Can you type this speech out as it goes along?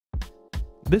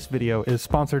This video is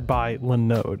sponsored by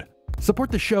Linode.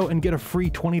 Support the show and get a free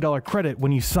 $20 credit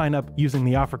when you sign up using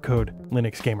the offer code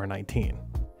LinuxGamer19.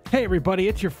 Hey everybody,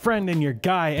 it's your friend and your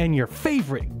guy and your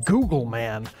favorite Google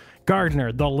man,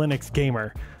 Gardiner, the Linux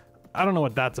Gamer. I don't know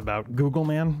what that's about, Google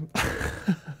man.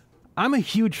 I'm a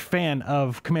huge fan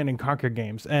of Command & Conquer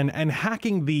games, and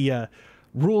hacking the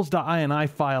rules.ini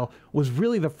file was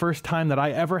really the first time that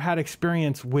I ever had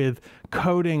experience with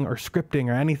coding or scripting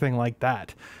or anything like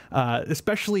that.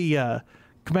 Especially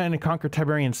Command & Conquer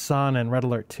Tiberian Sun and Red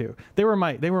Alert 2. They were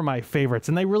my favorites,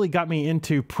 and they really got me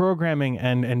into programming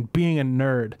and being a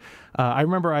nerd. I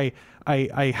remember I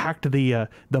hacked the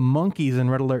monkeys in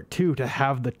Red Alert 2 to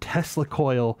have the Tesla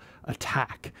coil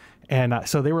attack. And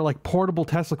so they were like portable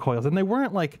Tesla coils, and they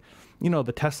weren't like, you know,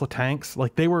 the Tesla tanks.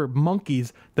 Like, they were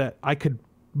monkeys that I could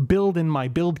build in my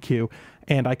build queue,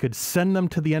 and I could send them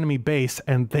to the enemy base,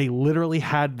 and they literally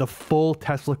had the full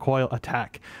Tesla coil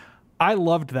attack. I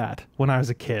loved that when I was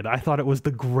a kid. I thought it was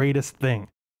the greatest thing.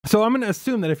 So I'm going to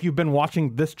assume that if you've been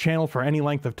watching this channel for any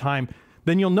length of time,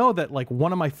 then you'll know that like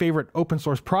one of my favorite open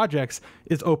source projects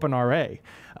is OpenRA.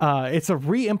 It's a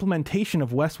re-implementation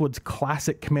of Westwood's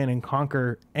classic Command &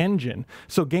 Conquer engine.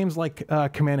 So games like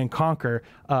Command & Conquer,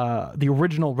 the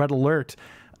original Red Alert,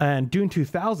 and Dune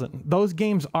 2000, those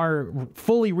games are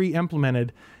fully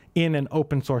re-implemented in an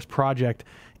open source project.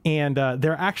 And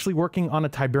they're actually working on a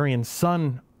Tiberian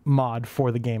Sun mod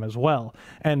for the game as well.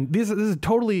 And this is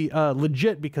totally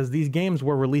legit, because these games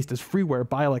were released as freeware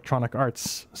by Electronic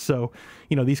Arts. So,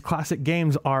 you know, these classic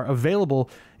games are available,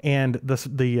 and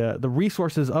the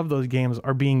resources of those games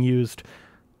are being used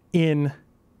in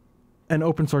an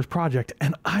open source project,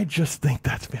 and I just think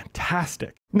that's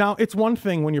fantastic. Now, it's one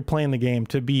thing when you're playing the game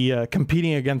to be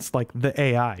competing against like the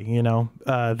AI, you know.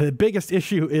 The biggest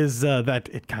issue is that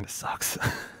it kind of sucks.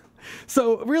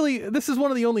 So really, this is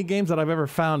one of the only games that I've ever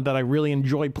found that I really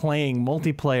enjoy playing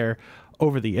multiplayer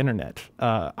over the internet.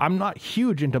 I'm not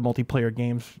huge into multiplayer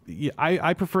games.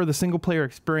 I prefer the single player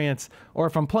experience, or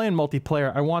if I'm playing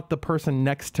multiplayer, I want the person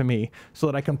next to me so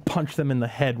that I can punch them in the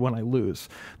head when I lose.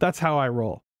 That's how I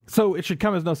roll. So it should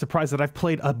come as no surprise that I've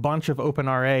played a bunch of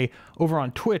OpenRA over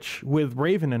on Twitch with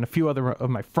Raven and a few other of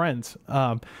my friends.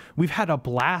 We've had a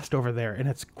blast over there, and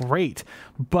it's great.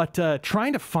 But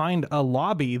trying to find a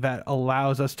lobby that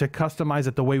allows us to customize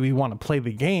it the way we want to play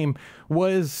the game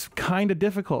was kind of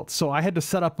difficult. So I had to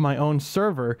set up my own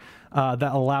server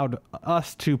that allowed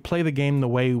us to play the game the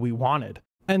way we wanted.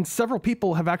 And several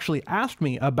people have actually asked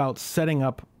me about setting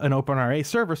up an OpenRA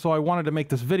server, so I wanted to make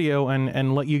this video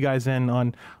and let you guys in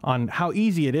on how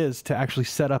easy it is to actually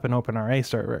set up an OpenRA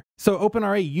server. So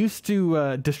OpenRA used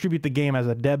to distribute the game as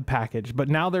a deb package, but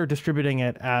now they're distributing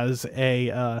it as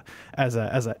an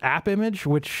app image,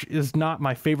 which is not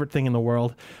my favorite thing in the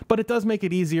world, but it does make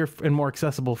it easier and more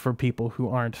accessible for people who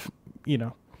aren't, you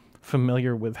know,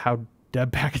 familiar with how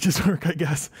deb packages work, I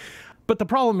guess. But the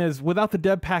problem is, without the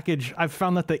deb package, I've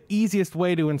found that the easiest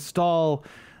way to install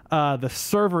the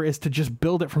server is to just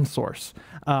build it from source.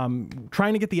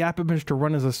 Trying to get the app image to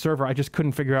run as a server, I just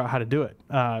couldn't figure out how to do it.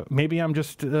 Maybe I'm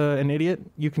just an idiot.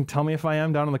 You can tell me if I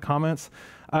am down in the comments.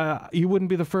 You wouldn't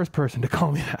be the first person to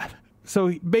call me that.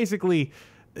 So basically,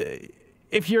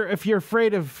 if you're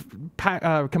afraid of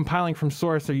compiling from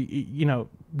source, or you know,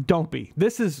 don't be.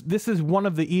 This is one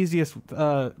of the easiest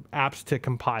apps to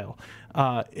compile.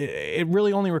 It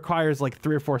really only requires like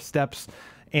 3 or 4 steps,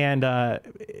 and I'll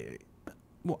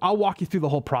walk you through the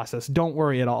whole process. Don't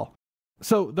worry at all.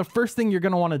 So the first thing you're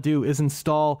going to want to do is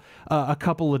install a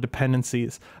couple of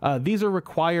dependencies. These are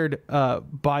required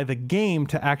by the game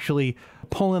to actually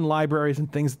pull in libraries and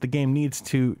things that the game needs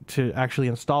to actually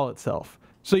install itself.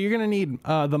 So you're going to need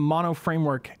the Mono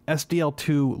Framework,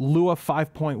 SDL2, Lua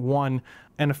 5.1,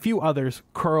 and a few others,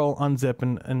 curl, unzip,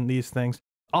 and these things.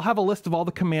 I'll have a list of all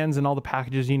the commands and all the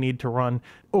packages you need to run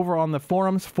over on the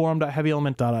forums,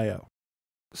 forum.heavyelement.io.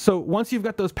 So once you've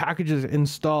got those packages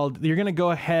installed, you're going to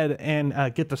go ahead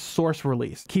and get the source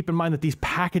release. Keep in mind that these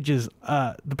packages,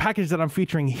 the package that I'm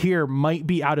featuring here might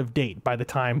be out of date by the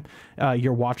time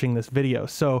you're watching this video.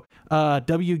 So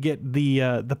wget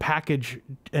the package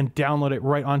and download it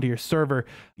right onto your server.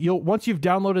 Once you've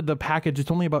downloaded the package,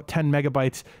 it's only about 10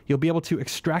 megabytes. You'll be able to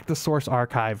extract the source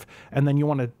archive, and then you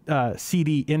want to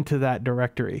cd into that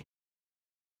directory.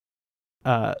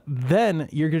 Then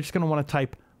you're just going to want to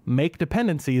type make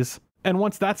dependencies, and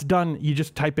once that's done, you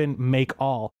just type in make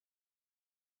all.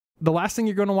 The last thing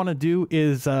you're going to want to do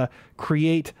is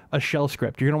create a shell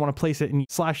script. You're going to want to place it in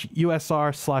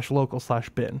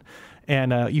 /usr/local/bin,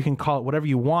 and you can call it whatever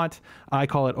you want. I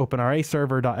call it OpenRA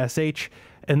server.sh,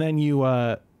 and then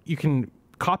you can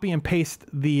copy and paste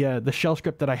the shell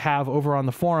script that I have over on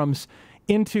the forums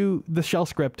into the shell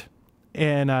script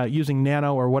and using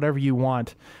nano or whatever you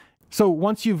want. So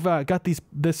once you've got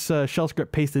this shell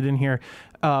script pasted in here,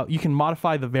 you can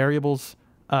modify the variables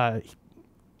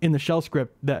in the shell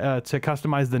script that, to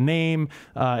customize the name,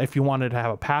 if you wanted to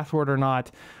have a password or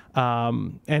not,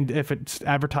 and if it's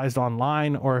advertised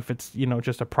online or if it's, you know,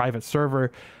 just a private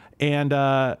server, and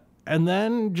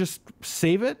then just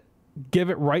save it, give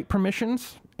it write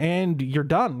permissions, and you're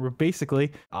done.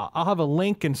 Basically, I'll have a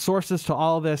link and sources to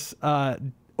all of this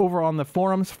over on the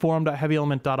forums,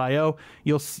 forum.heavyelement.io.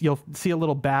 You'll see a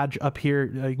little badge up here.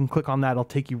 You can click on that. It'll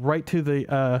take you right to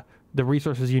the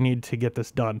resources you need to get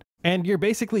this done. And you're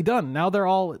basically done. Now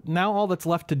all that's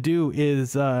left to do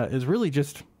is really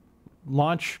just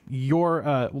launch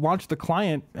the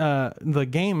client, the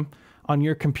game on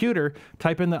your computer,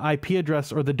 type in the IP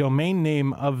address or the domain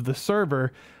name of the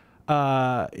server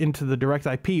into the direct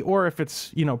IP, or if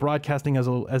it's, you know, broadcasting as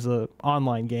a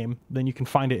online game, then you can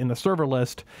find it in the server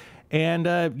list, and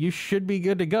you should be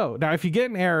good to go. Now, if you get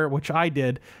an error, which I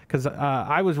did, because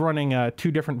I was running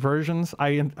 2 different versions.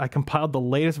 I compiled the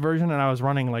latest version, and I was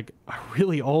running like a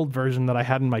really old version that I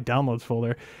had in my downloads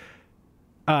folder.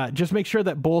 Just make sure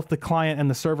that both the client and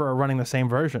the server are running the same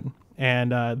version,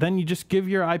 and then you just give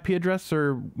your IP address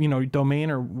or, you know,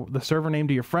 domain or the server name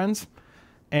to your friends,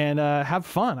 and have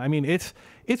fun. I mean, it's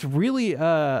really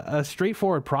a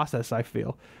straightforward process, I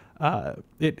feel.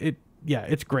 Yeah,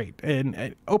 it's great.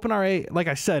 And OpenRA, like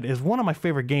I said, is one of my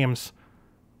favorite games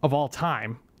of all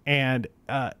time, and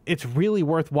it's really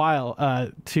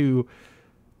worthwhile to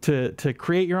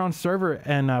create your own server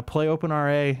and play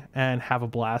OpenRA and have a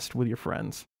blast with your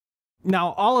friends.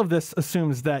 Now, all of this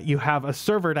assumes that you have a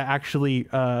server to actually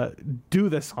do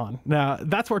this on. Now,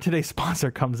 that's where today's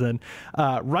sponsor comes in.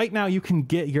 Right now, you can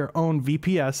get your own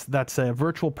VPS, that's a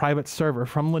virtual private server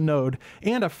from Linode,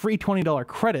 and a free $20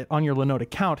 credit on your Linode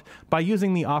account by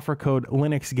using the offer code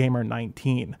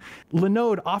LinuxGamer19.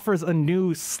 Linode offers a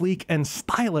new, sleek, and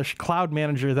stylish cloud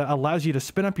manager that allows you to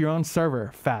spin up your own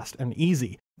server fast and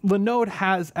easy. Linode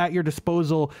has at your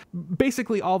disposal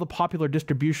basically all the popular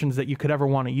distributions that you could ever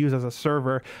want to use as a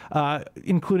server,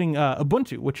 including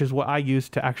Ubuntu, which is what I use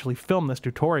to actually film this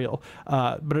tutorial.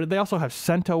 But they also have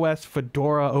CentOS,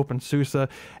 Fedora, OpenSUSE,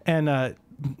 and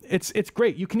it's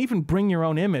great. You can even bring your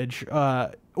own image,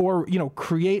 or, you know,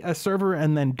 create a server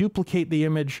and then duplicate the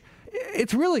image.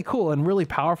 It's really cool and really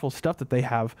powerful stuff that they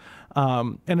have.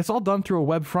 And it's all done through a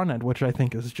web front end, which I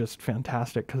think is just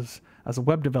fantastic, because as a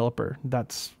web developer,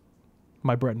 that's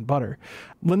my bread and butter.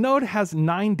 Linode has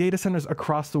 9 data centers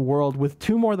across the world, with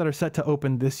 2 more that are set to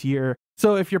open this year.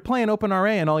 So if you're playing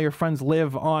OpenRA and all your friends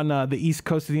live on the East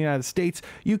Coast of the United States,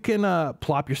 you can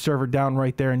plop your server down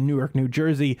right there in Newark, New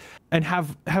Jersey, and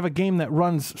have a game that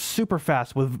runs super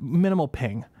fast with minimal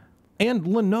ping. And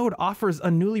Linode offers a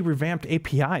newly revamped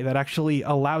API that actually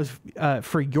allows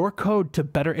for your code to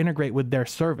better integrate with their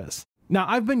service. Now,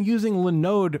 I've been using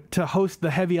Linode to host the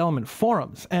Heavy Element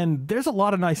forums, and there's a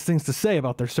lot of nice things to say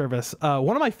about their service.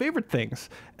 One of my favorite things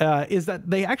is that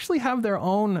they actually have their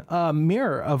own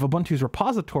mirror of Ubuntu's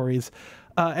repositories,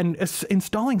 and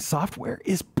installing software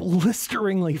is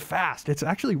blisteringly fast. It's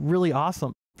actually really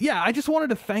awesome. Yeah, I just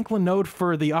wanted to thank Linode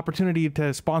for the opportunity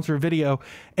to sponsor a video,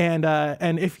 and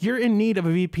if you're in need of a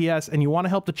VPS and you want to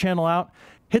help the channel out,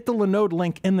 hit the Linode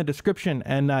link in the description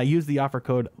and use the offer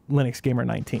code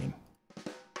LinuxGamer19.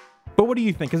 But what do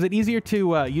you think? Is it easier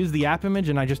to use the app image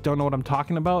and I just don't know what I'm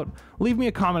talking about? Leave me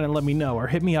a comment and let me know, or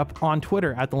hit me up on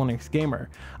Twitter at @TheLinuxGamer.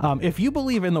 If you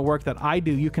believe in the work that I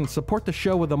do, you can support the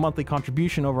show with a monthly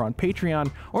contribution over on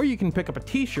Patreon, or you can pick up a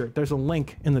t-shirt. There's a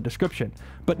link in the description.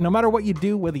 But no matter what you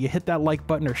do, whether you hit that like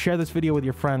button or share this video with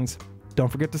your friends, don't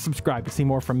forget to subscribe to see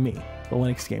more from me, the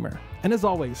Linux Gamer. And as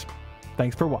always,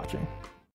 thanks for watching.